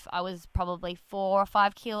stuff. I was probably 4 or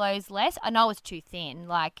 5 kilos less. I know I was too thin.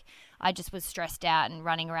 Like, I just was stressed out and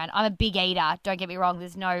running around. I'm a big eater. Don't get me wrong.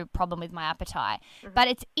 There's no problem with my appetite. But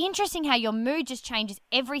it's interesting how your mood just changes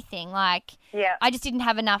everything. Like, I just didn't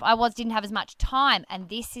have enough. Didn't have as much time. And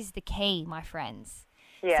this is the key, my friends.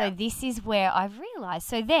 Yeah. So this is where I've realised.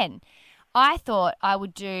 So then I thought I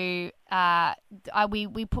would do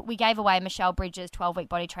we gave away Michelle Bridges' 12-week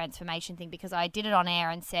body transformation thing because I did it on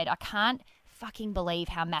air and said, I can't fucking believe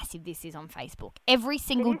how massive this is on Facebook. Every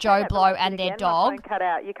single Joe Blow and their dog. Cut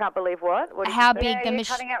out. You can't believe what? How big the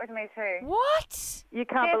Michelle? Cutting out with me too. What? You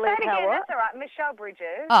can't believe how what? That's all right. Michelle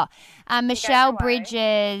Bridges. Oh, Michelle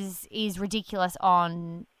Bridges is ridiculous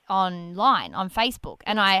online on Facebook,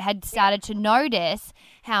 and I had started to notice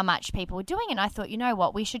how much people were doing it, and I thought, you know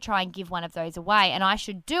what, we should try and give one of those away, and I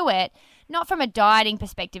should do it not from a dieting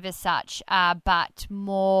perspective as such, but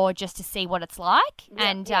more just to see what it's like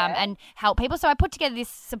and help people. So I put together this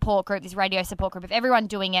support group, this radio support group of everyone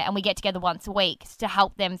doing it, and we get together once a week to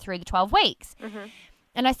help them through the 12 weeks.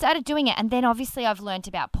 And I started doing it, and then obviously I've learnt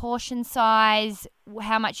about portion size,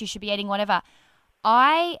 how much you should be eating, whatever.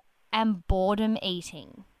 I am boredom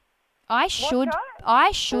eating. I should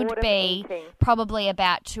be probably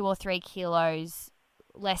about 2 or 3 kilos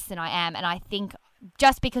less than I am, and I think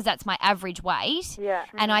just because that's my average weight. Yeah.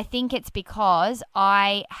 And I think it's because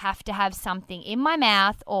I have to have something in my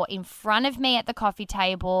mouth or in front of me at the coffee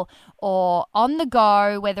table or on the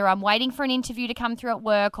go, whether I'm waiting for an interview to come through at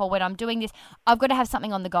work or when I'm doing this, I've got to have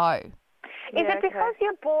something on the go. Is it because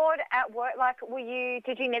you're bored at work? Like,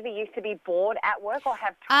 did you never used to be bored at work or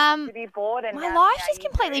have time to be bored? And my life's just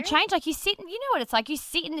completely changed. Like, you know what it's like? You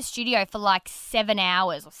sit in the studio for like 7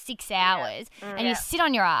 hours or 6 hours and you sit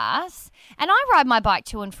on your ass. And I ride my bike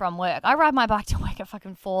to and from work. I ride my bike to work at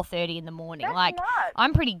fucking 4:30 in the morning. That's like, nuts.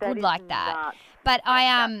 I'm pretty good like that. Nuts. But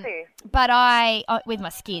with my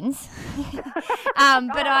skins. Here we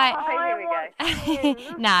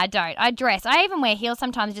go. No, I don't. I dress. I even wear heels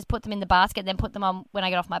sometimes, just put them in the basket, then put them on when I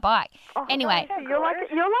get off my bike. Anyway. You're like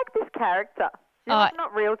this character. You're like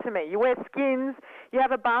not real to me. You wear skins. You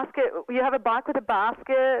have a basket. You have a bike with a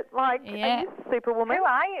basket. Like, are you Superwoman? Who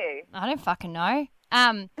are you? I don't fucking know.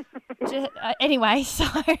 Anyway, so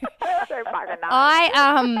I don't fucking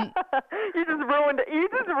know. You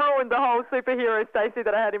just ruined the whole superhero Stacey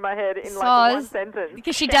that I had in my head in like one sentence.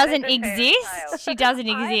 Because she doesn't exist. She doesn't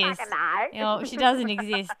exist. You know, she doesn't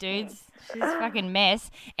exist, dudes. She's a fucking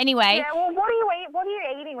mess. Anyway. Yeah, well, what are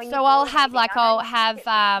you eating when so I'll have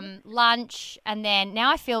lunch, and then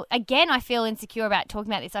now I feel insecure about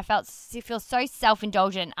talking about this. I feel so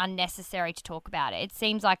self-indulgent, unnecessary to talk about it. It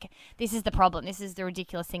seems like this is the problem. This is the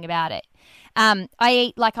ridiculous thing about it. I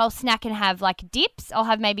eat, I'll snack and have dips. I'll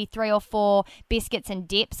have maybe 3 or 4 biscuits and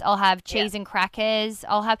dips. I'll have cheese and crackers.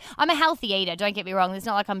 I'm a healthy eater, don't get me wrong. It's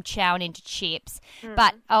not like I'm chowing into chips.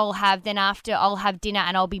 But I'll have dinner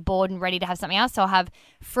and I'll be bored and ready to have something else. So I'll have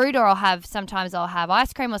fruit, or sometimes I'll have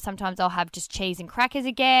ice cream, or sometimes I'll have just cheese and crackers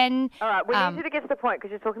again. All right, we need you to get to the point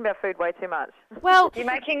because you're talking about food way too much. Well, you're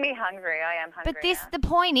making me hungry. I am hungry. But the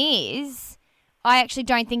point is, I actually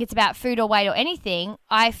don't think it's about food or weight or anything.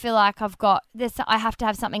 I feel like I've got this. I have to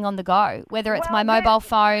have something on the go, whether it's my mobile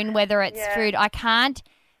phone, whether it's food. I can't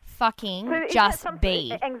fucking just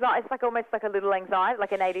be. Anxiety. It's almost like a little anxiety,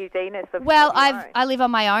 like an ADD-ness. I live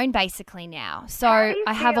on my own basically now, so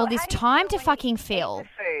I have all this time to fucking feel.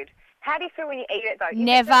 Food. How do you feel when you eat it though?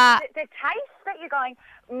 Never. The taste that you're going,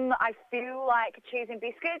 I feel like cheese and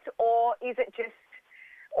biscuits, or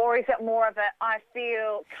is it more of I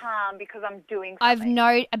feel calm because I'm doing something?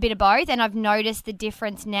 I've a bit of both, and I've noticed the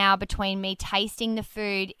difference now between me tasting the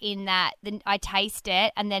food in that I taste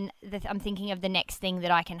it, and then I'm thinking of the next thing that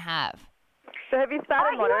I can have. So have you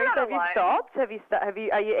started monitoring? Have you stopped?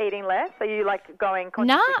 Are you eating less? Are you consciously going?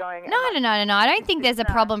 No. I don't think there's a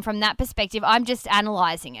problem from that perspective. I'm just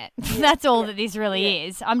analysing it. That's all that this really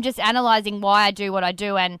is. I'm just analysing why I do what I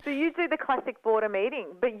do. And so you do the classic boredom eating,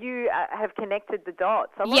 but you have connected the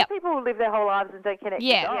dots. A lot of people live their whole lives and don't connect the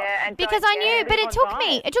dots. Yeah, and because I knew, but it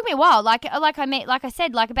took me a while. Like I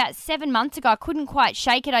said, about 7 months ago, I couldn't quite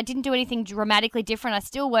shake it. I didn't do anything dramatically different. I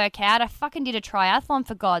still work out. I fucking did a triathlon,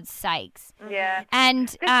 for God's sakes. Yeah.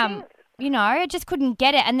 And, I just couldn't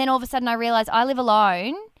get it. And then all of a sudden I realised I live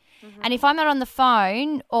alone. And if I'm not on the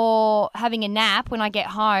phone or having a nap when I get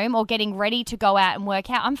home or getting ready to go out and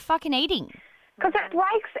work out, I'm fucking eating. Because it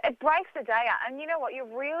breaks the day up. And you know what? You're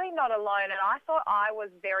really not alone. And I thought I was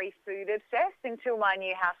very food obsessed until my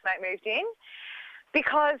new housemate moved in.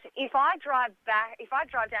 Because if I drive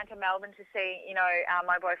down to Melbourne to see,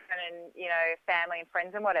 my boyfriend and, family and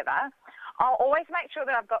friends and whatever, I'll always make sure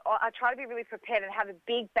that I try to be really prepared and have a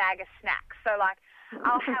big bag of snacks. So,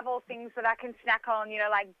 I'll have all things that I can snack on,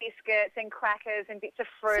 like biscuits and crackers and bits of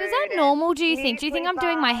fruit. So is that normal, do you think? Do you think I'm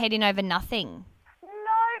doing my head in over nothing?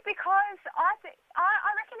 No, because I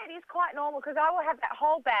reckon it is quite normal, because I will have that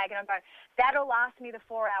whole bag and I'm going, that'll last me the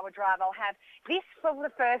 4-hour drive. I'll have this for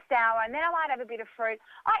the first hour and then I might have a bit of fruit.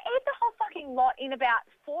 I eat the whole fucking lot in about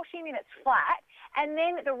 40 minutes flat, and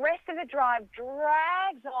then the rest of the drive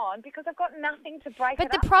drags on because I've got nothing to break it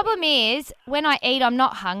up. But the problem is, when I eat, I'm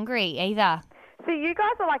not hungry either. So you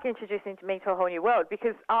guys are introducing me to a whole new world,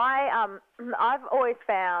 because I've always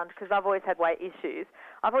found, because I've always had weight issues,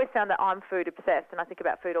 I've always found that I'm food obsessed and I think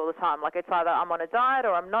about food all the time. It's either I'm on a diet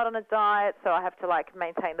or I'm not on a diet, so I have to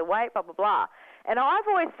maintain the weight, blah, blah, blah. And I've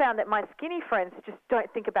always found that my skinny friends just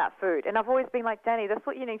don't think about food. And I've always been like, Danny, that's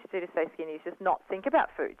what you need to do to stay skinny, is just not think about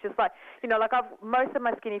food. Just most of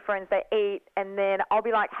my skinny friends, they eat, and then I'll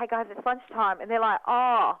be like, hey guys, it's lunchtime. And they're like,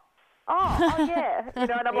 oh yeah.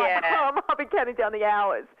 And I'm like, I've been counting down the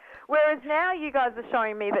hours. Whereas now you guys are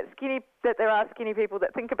showing me that there are skinny people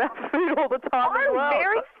that think about food all the time as well. I'm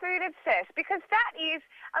very food obsessed, because that is,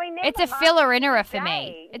 it's a filler-innerer for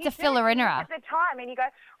me. It's a filler-innerer. At the time, and you go,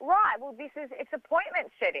 right, well, it's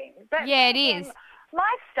appointment setting. But yeah, it is.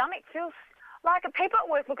 My stomach feels like, people at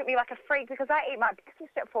work look at me like a freak because I eat my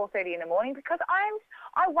breakfast at 4:30 in the morning, because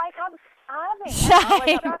I wake up starving. Same. I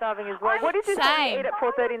wake up starving as well. What did you say you eat at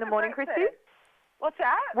 4:30 in the morning, Christy? What's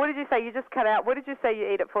that? What did you say? You just cut out. What did you say you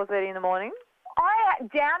eat at 4:30 in the morning?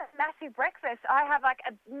 Down a massive breakfast. I have a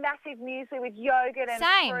massive muesli with yogurt and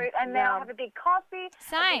fruit, and then I'll have a big coffee,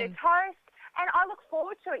 a bit of toast, and I look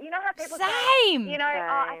forward to it. You know how people say,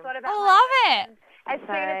 I thought about it. As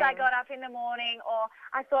soon as I got up in the morning, or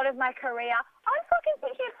I thought of my career, I'm fucking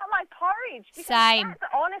thinking about my porridge. Because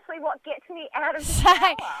that's honestly what gets me out of the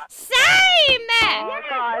shower. Same! Oh,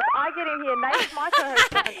 guys, I get in here, Nate, my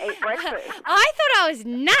co-host doesn't eat breakfast. I thought I was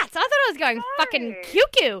nuts. I thought I was going fucking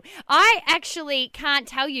cuckoo. I actually can't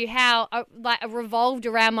tell you how revolved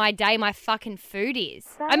around my day my fucking food is.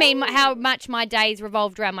 Same. I mean, how much my days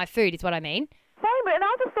revolved around my food is what I mean. Same, and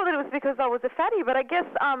I just thought that it was because I was a fatty, but I guess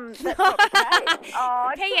that's not the case.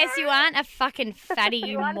 Oh, P.S. You aren't a fucking fatty,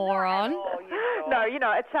 you moron. No,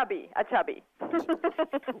 a chubby.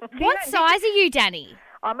 What size are you, Danny?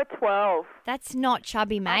 I'm a 12. That's not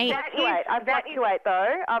chubby, mate. I fluctuate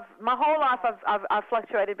though. My whole life I've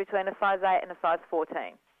fluctuated between a size 8 and a size 14.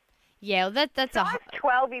 Yeah, well, that's size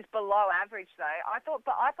 12 is below average though. I thought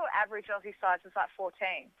average Aussie size was like 14.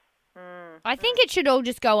 I think it should all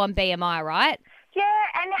just go on BMI, right? Yeah,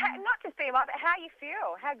 and not just BMI, but how you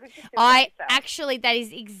feel, how good you feel about yourself. Actually, that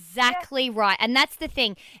is exactly right. And that's the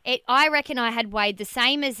thing. I reckon I had weighed the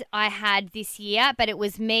same as I had this year, but it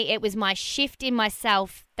was my shift in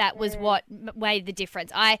myself that was what made the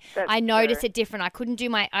difference. I noticed it different. I couldn't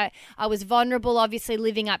do I was vulnerable, obviously,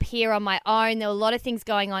 living up here on my own. There were a lot of things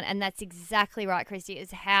going on, and that's exactly right, Christy.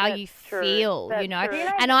 It's how you feel, That's you know. true.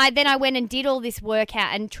 And I went and did all this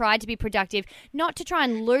workout and tried to be productive, not to try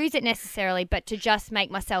and lose it necessarily, but to just make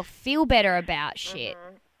myself feel better about shit.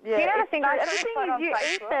 Yeah, you know the thing, the thing is you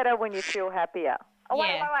eat better when you feel happier. Oh,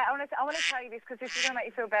 wait. I want to tell you this because this is going to make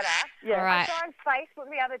you feel better. Yeah. All right. I saw on Facebook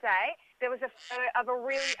the other day, there was a photo of a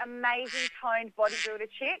really amazing toned bodybuilder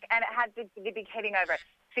chick, and it had the big heading over it,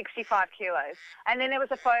 65 kilos. And then there was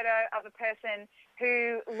a photo of a person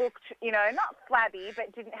who looked, not flabby,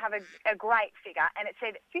 but didn't have a great figure, and it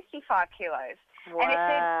said 55 kilos. Wow. And it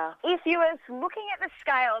said, if you were looking at the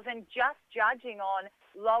scales and just judging on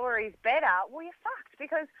lower is better, well, you're fucked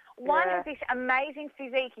because one has this amazing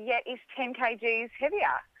physique yet is 10 kgs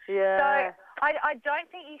heavier. Yeah. So I don't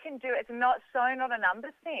think you can do it. It's not a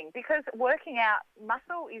numbers thing because working out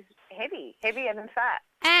muscle is heavier than fat.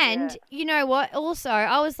 And you know what? Also,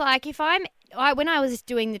 I was like, when I was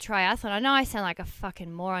doing the triathlon, I know I sound like a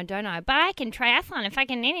fucking moron, don't I? But I can triathlon and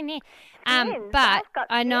fucking but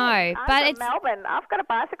I know, but it's Melbourne. I've got a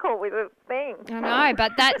bicycle with a thing. I know,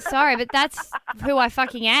 but that's who I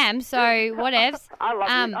fucking am. So whatevs. I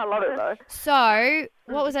love it though. So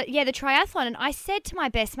what was it? Yeah, the triathlon, and I said to my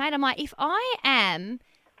best mate, I'm like, if I am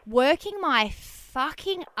working my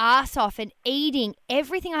fucking ass off and eating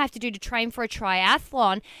everything I have to do to train for a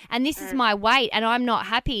triathlon, and this is my weight and I'm not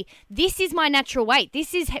happy, this is my natural weight,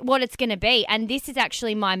 this is what it's going to be, and this is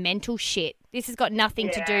actually my mental shit. This has got nothing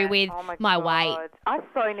to do with my weight. I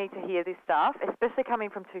so need to hear this stuff, especially coming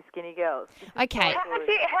from two skinny girls. Okay.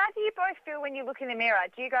 How do you both feel when you look in the mirror?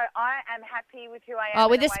 Do you go, I am happy with who I am? Oh,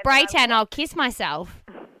 with a spray tan, I'll kiss myself.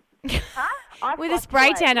 Huh? With a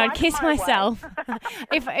spray tan, I'd kiss myself.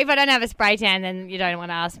 If I don't have a spray tan, then you don't want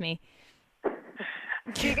to ask me.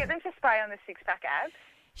 Do you get them to spray on the six-pack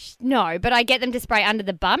abs? No, but I get them to spray under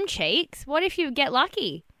the bum cheeks. What if you get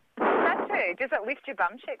lucky? That too. Does it lift your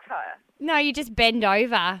bum cheeks higher? No, you just bend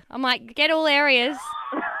over. I'm like, get all areas.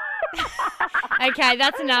 Okay,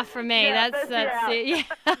 that's enough from me. Yeah, that's it. Yeah.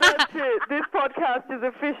 That's it. This podcast is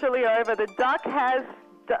officially over. The duck has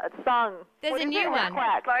sung. There's a new one.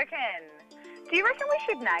 Spoken. Do you reckon we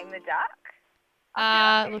should name the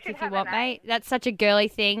duck? Look, if you want, mate. That's such a girly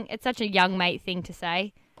thing. It's such a young mate thing to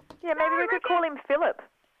say. Yeah, maybe we could call him Philip.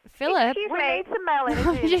 Philip? Excuse We me. need some male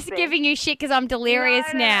energy. I'm just giving you shit because I'm delirious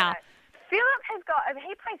now. No. Philip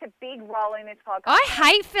he plays a big role in this podcast. I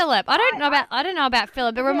hate Philip. I don't know about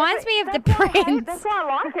Philip. It reminds me of the Prince. That's why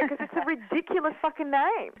I like it, because it's a ridiculous fucking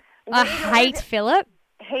name. I hate Philip.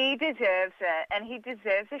 He deserves it, and he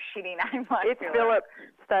deserves a shitty name like It's Philip,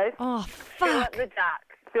 Stace. Oh, Philip fuck. the duck.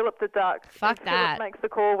 Philip the duck. Fuck Philip that. makes the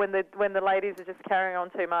call when the ladies are just carrying on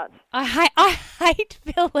too much. I hate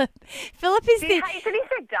Philip. Philip is Do you the... hate that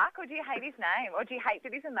he's a duck, or do you hate his name, or do you hate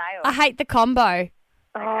that he's a male? I hate the combo.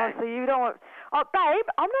 Oh, so you don't want... Oh, babe,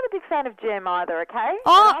 I'm not a big fan of Gem either, okay?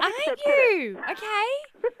 Oh, And I've aren't accepted it. you? Okay.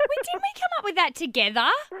 Didn't we come up with that together?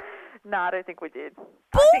 No, I don't think we did.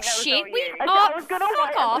 Bullshit. all We, you. Okay, oh, I was going to fuck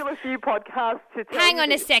wait off. until a few podcasts to tell Hang you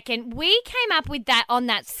on a this. second. We came up with that on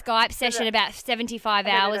that Skype session about 75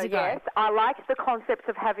 hours ago. Yes, I liked the concept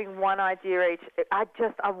of having one idea each. I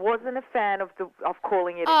wasn't a fan of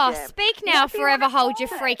calling it Oh, a gem. speak now, What do you forever wanna hold your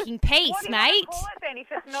call it? freaking peace, What do you mate. call it then if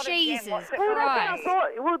it's not Jesus a gem? What's it Christ. called?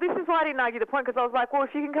 I thought, this is why I didn't argue the point, because I was like, well,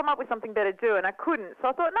 if you can come up with something better, do, and I couldn't. So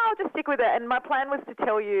I thought, no, I'll just stick with it. And my plan was to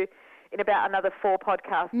tell you in about another 4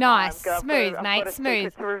 podcasts. Nice. time. Smooth, I've mate, got a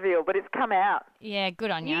smooth. secret to reveal, but it's come out. Yeah,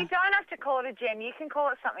 good on You you. don't have to call it a gem. You can call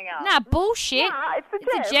it something else. Nah, bullshit. Nah, it's a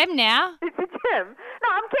It's a gem now. It's a gem. No,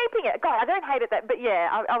 I'm keeping it. God, I don't hate it, but yeah,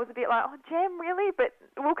 I was a bit like, oh, gem, really? But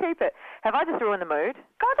we'll keep it. Have I just ruined the mood?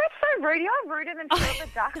 God, that's so rude. You're ruder than Philip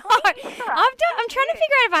the duck. I'm trying to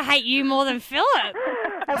figure out if I hate you more than Philip.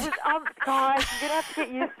 Guys, you're going to have to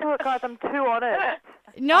get used to it, guys. I'm too honest.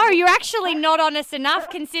 No, you're actually not honest enough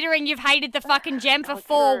considering you've hated the fucking gem for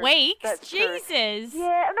 4 weeks. That's true. Jesus.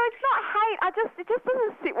 Yeah, no, it's not hate. It just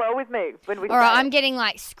doesn't sit well with me when we All right, say I'm it. getting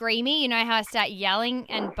like screamy. You know how I start yelling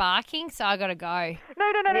and barking? So I got to go.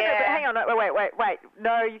 No, but Yeah. hang on. Wait.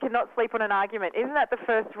 No, you cannot sleep on an argument. Isn't that the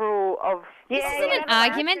first rule of... This Yeah, isn't you're an not allowed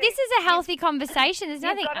argument. to. This is a healthy conversation. There's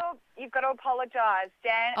nothing... You've got to apologise,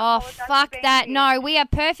 Dan. Oh, Apologise for fuck being that. here. No, we are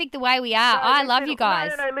perfect the way we are. No, I listen, love you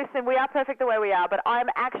guys. No, listen, we are perfect the way we are, but I'm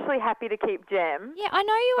actually happy to keep Gem. Yeah, I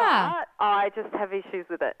know you are. But I just have issues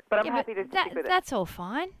with it. But I'm Yeah, happy to but stick with it. that's all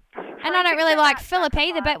fine. And I don't really like Philip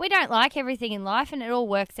either, but we don't like everything in life and it all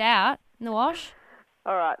works out in the wash.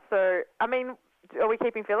 All right, so, I mean, are we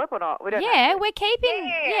keeping Philip or not? We don't Yeah, have to. we're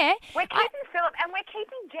keeping... Yeah. We're keeping Philip and we're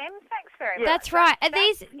keeping Gem, thanks very much. That's right. Are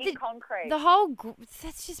That's these in concrete. the whole?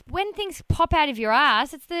 That's just when things pop out of your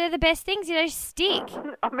ass. It's the best things. You know, stick.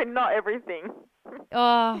 I mean, not everything.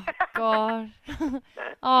 Oh God.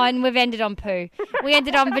 Oh, and we've ended on poo. We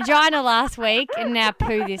ended on vagina last week, and now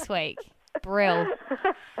poo this week. Brill.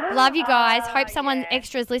 Love you guys. Hope someone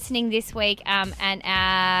extra is listening this week. And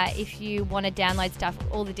if you want to download stuff,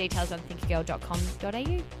 all the details on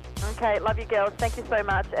thinkagirl.com.au. Okay, love you girls. Thank you so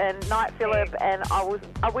much. And night, Philip. And are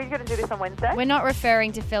we going to do this on Wednesday? We're not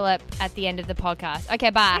referring to Philip at the end of the podcast. Okay,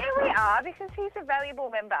 bye. Yeah, we are, because he's a valuable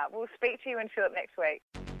member. We'll speak to you and Philip next week.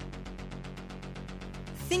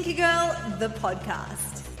 Thinky Girl, the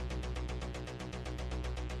podcast.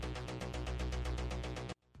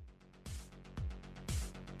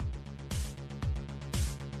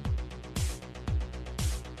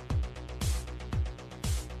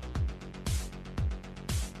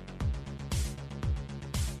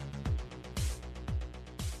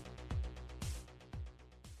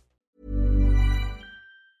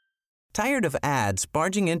 Tired of ads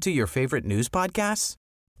barging into your favorite news podcasts?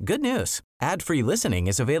 Good news. Ad-free listening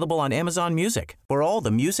is available on Amazon Music for all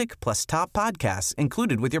the music plus top podcasts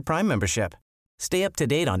included with your Prime membership. Stay up to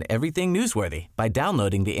date on everything newsworthy by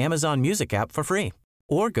downloading the Amazon Music app for free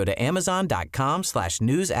or go to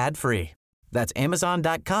amazon.com/news ad free. That's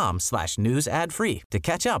amazon.com/news ad free to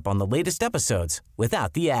catch up on the latest episodes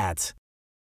without the ads.